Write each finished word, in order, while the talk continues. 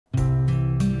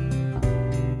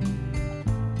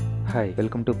Hi,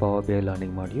 welcome to Powe BI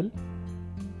learning module.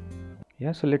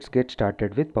 So let's get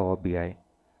started with Powe BI.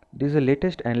 This is the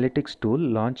latest analytics tool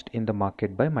launched in the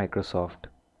market by Microsoft.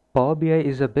 Powe BI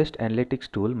is the best analytics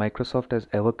tool Microsoft has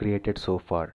ever created so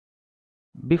far.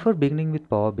 Before beginning with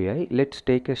Powe BI, let's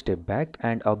take a step back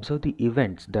and observe the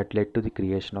events that led to the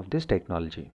creation of this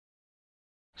technology.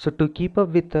 So to keep up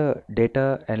with the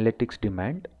data analytics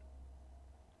demand,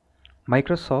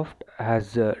 Microsoft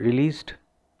has released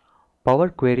Power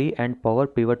Query and Power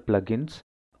Pivot plugins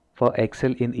for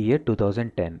Excel in year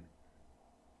 2010.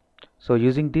 So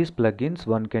using these plugins,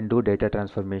 one can do data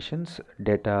transformations,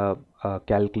 data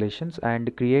calculations,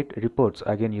 and create reports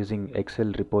again using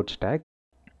Excel report stack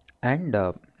and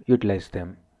utilize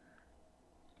them.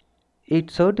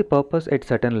 It served the purpose at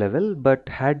certain level but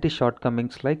had the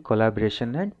shortcomings like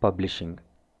collaboration and publishing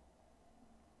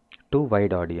to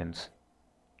wide audience.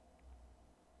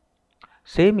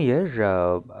 Same year,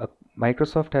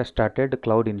 Microsoft has started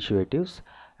cloud initiatives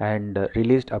and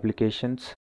released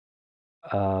applications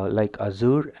like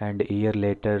Azure and a year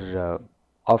later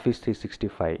Office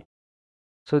 365.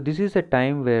 So this is a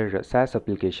time where SaaS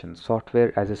applications,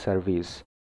 software as a service,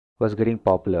 were getting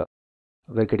popular.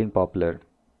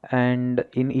 And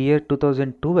in year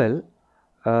 2012,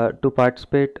 to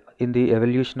participate in the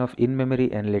evolution of in-memory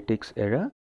analytics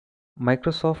era,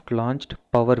 Microsoft launched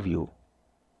Power View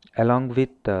along with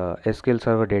SQL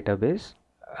Server database.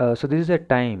 So this is a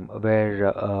time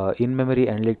where in-memory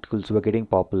analyticals were getting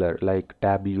popular, like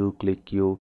TabView,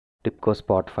 ClickView, TIBCO,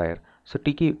 Spotfire. So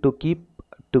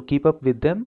to keep up with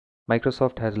them,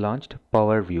 Microsoft has launched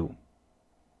Power View.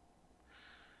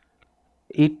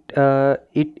 It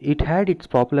had its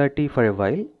popularity for a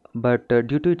while, but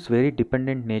due to its very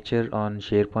dependent nature on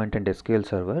SharePoint and SQL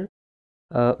Server,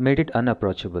 made it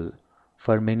unapproachable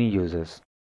for many users.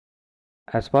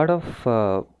 As part of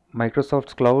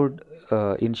Microsoft's cloud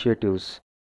initiatives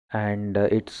and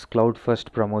its cloud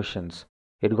first promotions,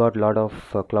 it got a lot of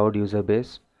cloud user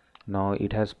base. Now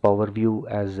it has Power View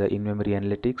as in-memory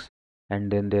analytics, and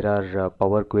then there are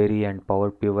Power Query and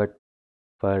Power Pivot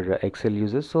for Excel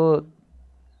users. So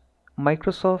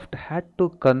Microsoft had to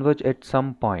converge at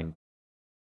some point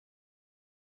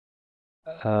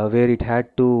where it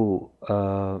had to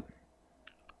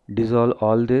dissolve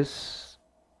all this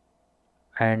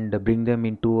and bring them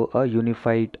into a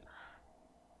unified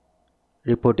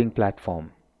reporting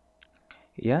platform.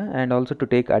 And also to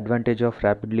take advantage of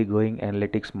rapidly growing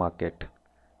analytics market.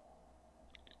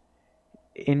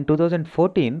 In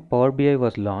 2014, Power BI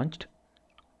was launched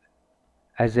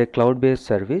as a cloud-based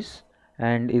service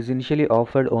and is initially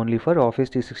offered only for Office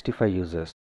 365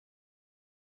 users.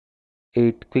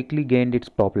 It quickly gained its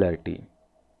popularity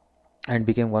and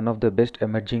became one of the best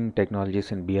emerging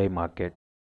technologies in BI market.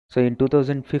 So in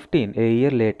 2015, a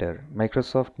year later,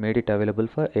 Microsoft made it available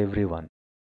for everyone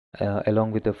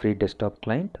along with a free desktop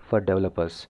client for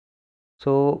developers.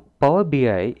 So Power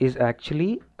BI is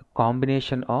actually a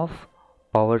combination of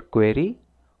Power Query,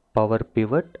 Power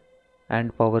Pivot,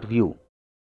 and Power View.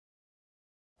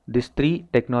 These three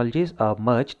technologies are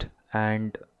merged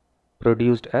and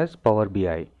produced as Power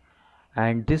BI,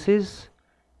 and this is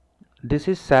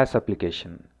SaaS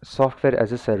application, software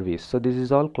as a service. So this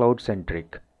is all cloud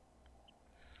centric.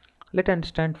 Let's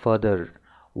understand further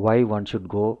why one should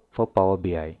go for Power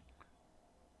BI.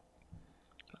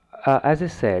 As I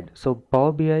said, so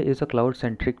Power BI is a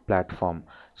cloud-centric platform.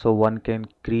 So one can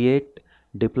create,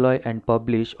 deploy, and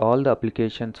publish all the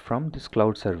applications from this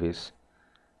cloud service.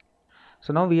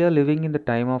 So now we are living in the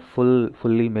time of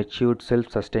fully matured,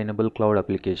 self-sustainable cloud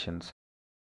applications.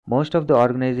 Most of the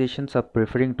organizations are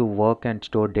preferring to work and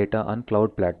store data on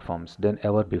cloud platforms than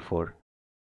ever before,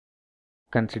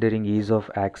 considering ease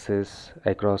of access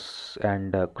across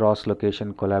and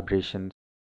cross-location collaboration,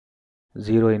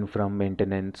 zero infra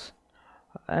maintenance,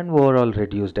 and overall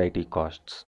reduced IT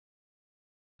costs.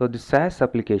 So the SaaS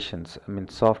applications,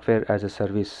 software as a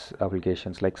service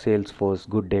applications like Salesforce,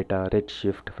 Good Data,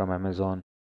 Redshift from Amazon,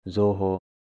 Zoho,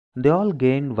 they all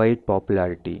gained wide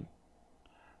popularity.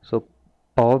 So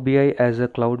Power BI as a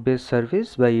cloud-based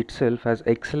service by itself has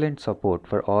excellent support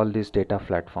for all these data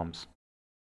platforms.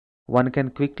 One can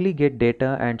quickly get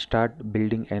data and start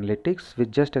building analytics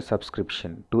with just a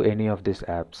subscription to any of these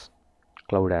apps,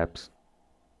 cloud apps.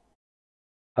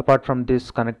 Apart from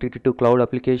this connectivity to cloud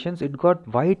applications, it got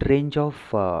wide range of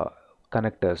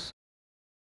connectors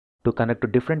to connect to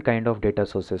different kind of data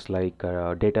sources like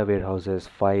data warehouses,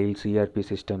 files, ERP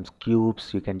systems,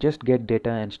 cubes. You can just get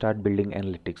data and start building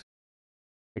analytics.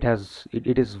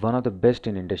 It is one of the best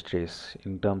in industries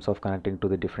in terms of connecting to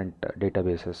the different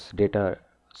databases, data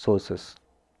sources.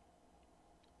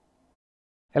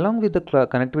 Along with the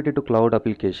connectivity to cloud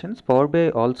applications, Power BI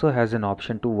also has an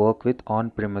option to work with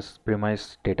on-premise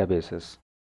databases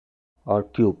or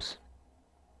cubes.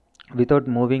 Without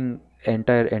moving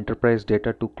entire enterprise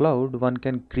data to cloud, one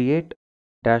can create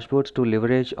dashboards to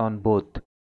leverage on both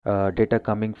data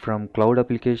coming from cloud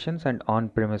applications and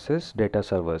on-premises data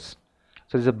servers.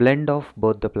 So it's a blend of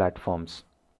both the platforms.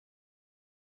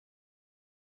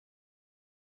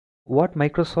 What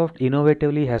Microsoft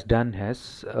innovatively has done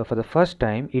has, for the first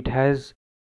time, it has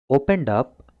opened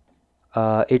up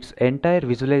its entire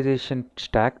visualization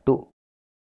stack to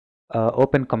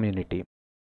open community.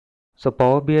 So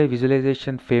Power BI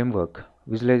visualizations framework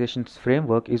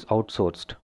is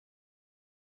outsourced.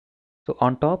 So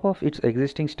on top of its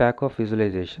existing stack of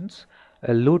visualizations,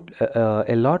 a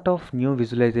lot of new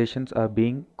visualizations are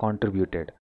being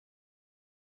contributed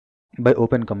by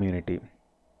open community.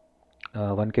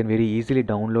 One can very easily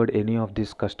download any of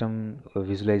these custom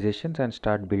visualizations and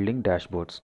start building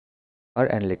dashboards or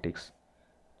analytics.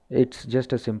 It's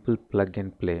just a simple plug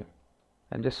and play.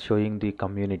 I'm just showing the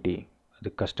community, the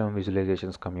custom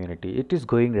visualizations community. It is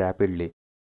growing rapidly.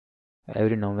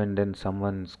 Every now and then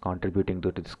someone's contributing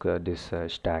to this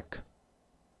stack.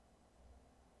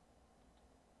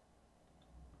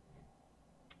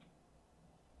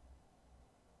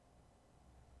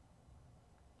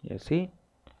 You see,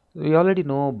 we already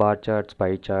know bar charts,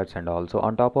 pie charts, and also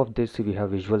on top of this we have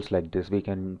visuals like this. We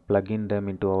can plug in them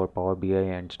into our Power BI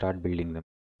and start building them.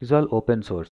 It's all open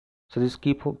source, so this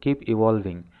keep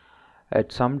evolving.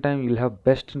 At some time you'll have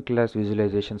best in class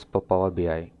visualizations for Power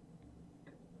BI.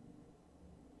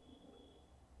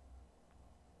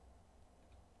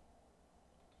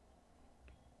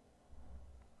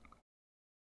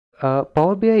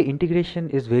 Power BI integration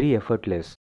is very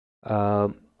effortless. Uh,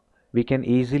 we can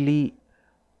easily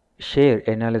share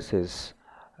analysis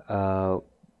uh,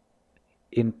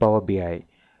 in Power BI.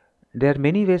 There are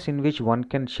many ways in which one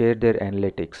can share their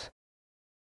analytics.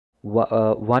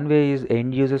 One way is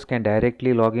end users can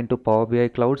directly log into Power BI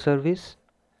cloud service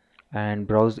and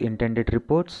browse intended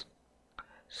reports.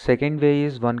 Second way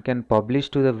is one can publish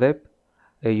to the web.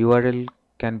 A URL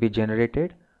can be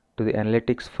generated to the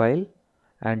analytics file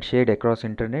and shared across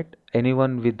internet.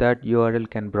 Anyone with that URL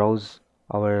can browse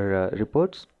our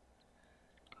reports.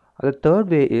 The third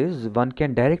way is one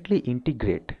can directly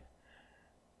integrate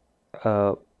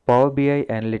uh, Power BI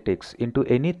analytics into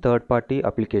any third-party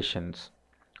applications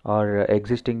or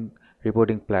existing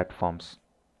reporting platforms.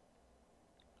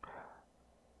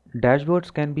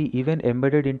 Dashboards can be even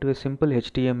embedded into a simple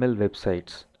HTML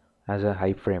websites as a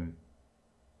iframe.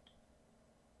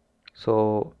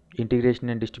 So integration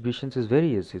and distributions is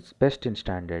very easy. It's best in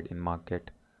standard in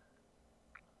market.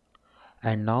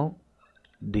 And now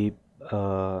the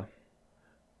uh,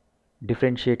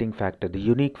 differentiating factor, the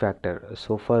unique factor.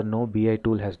 So far no BI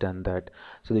tool has done that.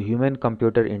 So the human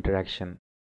computer interaction,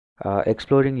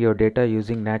 exploring your data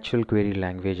using natural query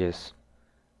languages.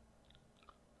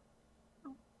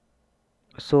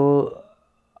 So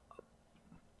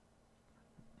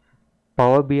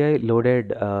Power BI loaded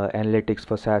analytics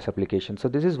for SaaS applications. So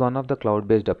this is one of the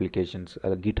cloud-based applications,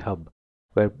 GitHub,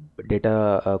 where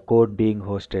data code being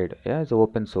hosted. Yeah, it's an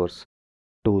open source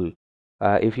tool.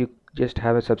 If you just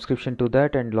have a subscription to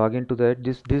that and log into that,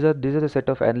 these are the set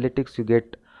of analytics you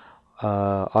get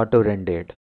auto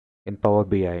rendered in Power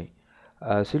BI.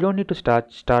 So you don't need to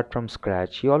start from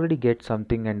scratch. You already get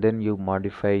something and then you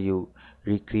modify, you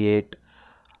recreate,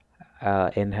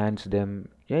 enhance them.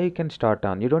 Yeah, you can start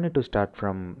on. You don't need to start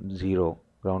from zero,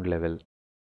 ground level.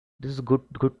 This is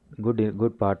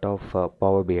good part of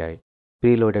Power BI,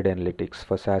 preloaded analytics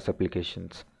for SaaS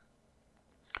applications.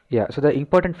 Yeah, so the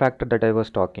important factor that I was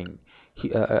talking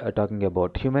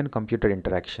about, human computer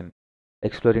interaction,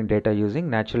 exploring data using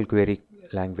natural query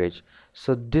language.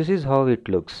 So this is how it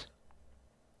looks.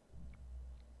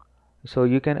 So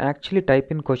you can actually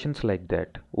type in questions like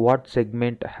that. What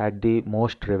segment had the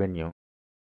most revenue?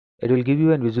 It will give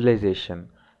you a visualization.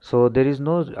 So there is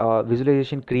no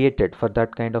visualization created for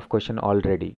that kind of question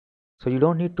already. So you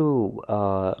don't need to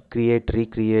recreate,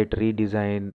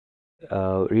 redesign,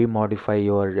 remodify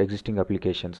your existing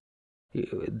applications.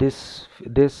 This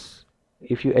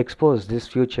if you expose this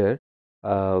future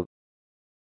uh,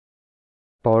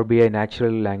 Power BI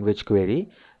natural language query,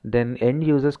 then end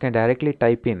users can directly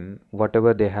type in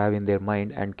whatever they have in their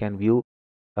mind and can view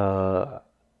uh,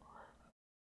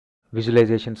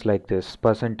 visualizations like this: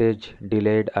 percentage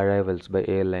delayed arrivals by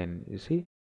airline. You see,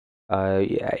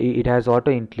 it has auto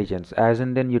intelligence. As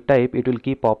and then you type, it will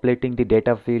keep populating the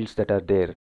data fields that are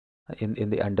there in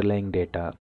the underlying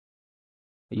data.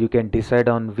 You can decide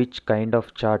on which kind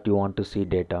of chart you want to see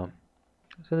data.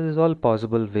 So this is all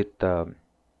possible with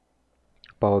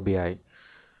Power BI.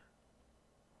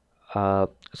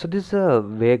 So this is a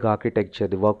vague architecture,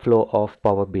 the workflow of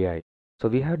Power BI. So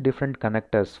we have different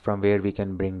connectors from where we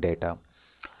can bring data.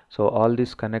 So all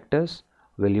these connectors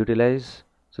will utilize,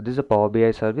 so this is a Power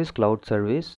BI service, cloud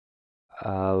service,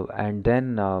 and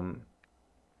then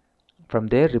from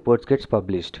there reports gets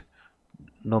published.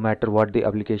 No matter what the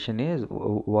application is,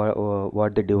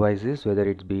 what the device is, whether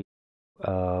it be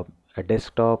a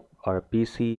desktop or a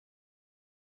PC,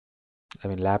 I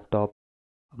mean laptop,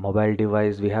 mobile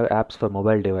device. We have apps for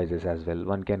mobile devices as well.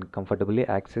 One can comfortably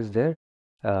access their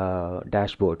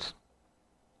dashboards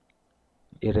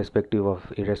irrespective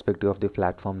of the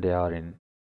platform they are in.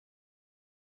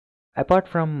 Apart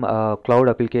from cloud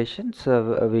applications,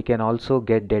 we can also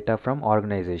get data from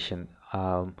organization,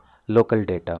 local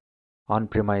data,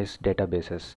 on-premise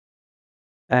databases,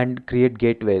 and create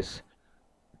gateways.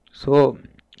 So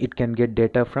it can get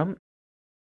data from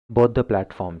both the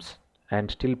platforms and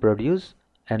still produce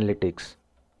analytics.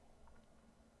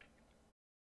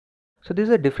 So these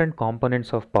are different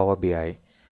components of Power BI.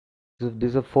 So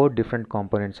these are 4 different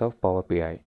components of Power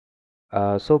BI.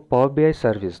 So Power BI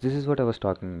service, this is what I was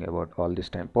talking about all this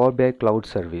time. Power BI cloud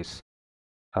service.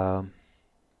 Um,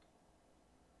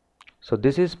 so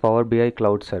this is Power BI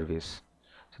cloud service.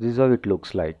 So this is how it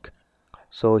looks like.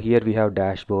 So here we have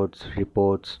dashboards,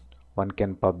 reports. One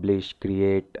can publish,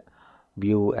 create,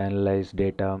 view, analyze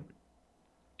data.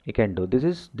 You can do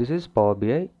this is Power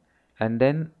BI, and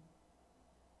then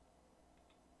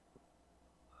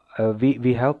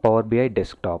we have Power BI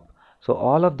desktop. So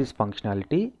all of this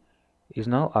functionality is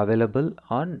now available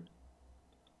on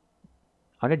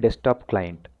a desktop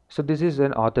client. So this is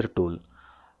an author tool.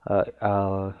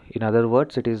 In other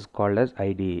words, it is called as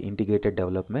IDE, Integrated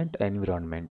Development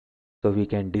Environment. So we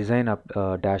can design up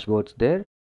dashboards there.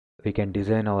 We can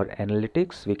design our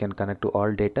analytics. We can connect to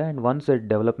all data, and once the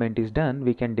development is done,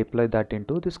 we can deploy that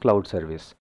into this cloud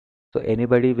service. So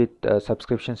anybody with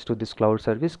subscriptions to this cloud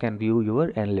service can view your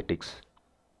analytics.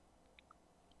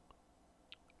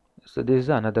 So this is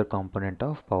another component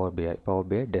of Power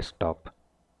BI desktop.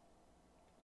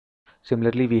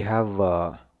 Similarly, we have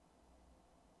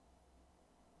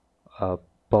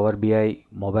Power BI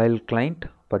mobile client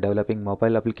for developing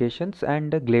mobile applications,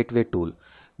 and a gateway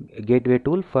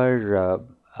tool for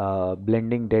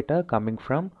blending data coming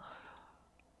from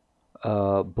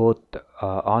both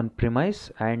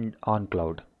on-premise and on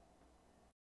cloud.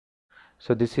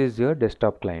 So this is your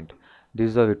desktop client.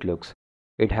 This is how it looks.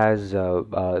 It has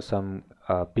some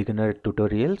beginner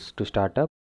tutorials to start up.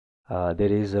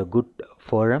 There is a good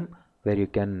forum where you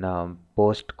can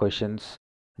post questions,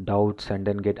 doubts, and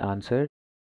then get answered.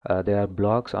 There are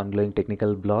blogs, ongoing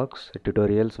technical blogs,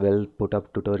 tutorials, well put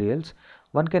up tutorials.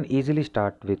 One can easily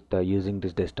start with using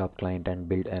this desktop client and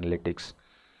build analytics.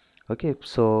 Okay,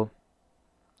 so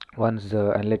once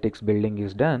the analytics building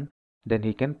is done, then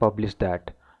he can publish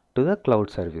that to the cloud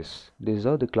service. This is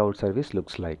how the cloud service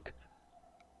looks like.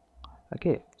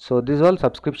 Okay, so this is all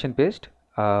subscription based.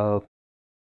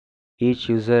 Each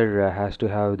user has to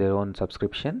have their own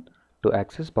subscription to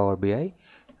access Power BI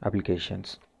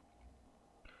applications.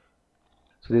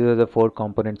 So these are the 4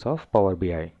 components of Power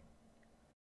BI.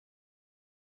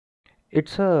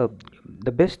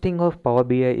 The best thing of Power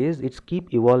BI is it's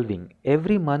keep evolving.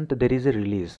 Every month there is a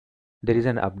release, there is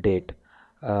an update,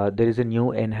 there is a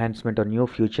new enhancement or new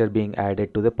feature being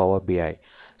added to the Power BI.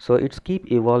 So it's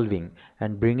keep evolving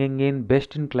and bringing in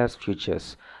best in class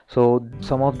features. So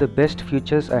some of the best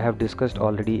features I have discussed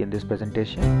already in this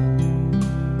presentation.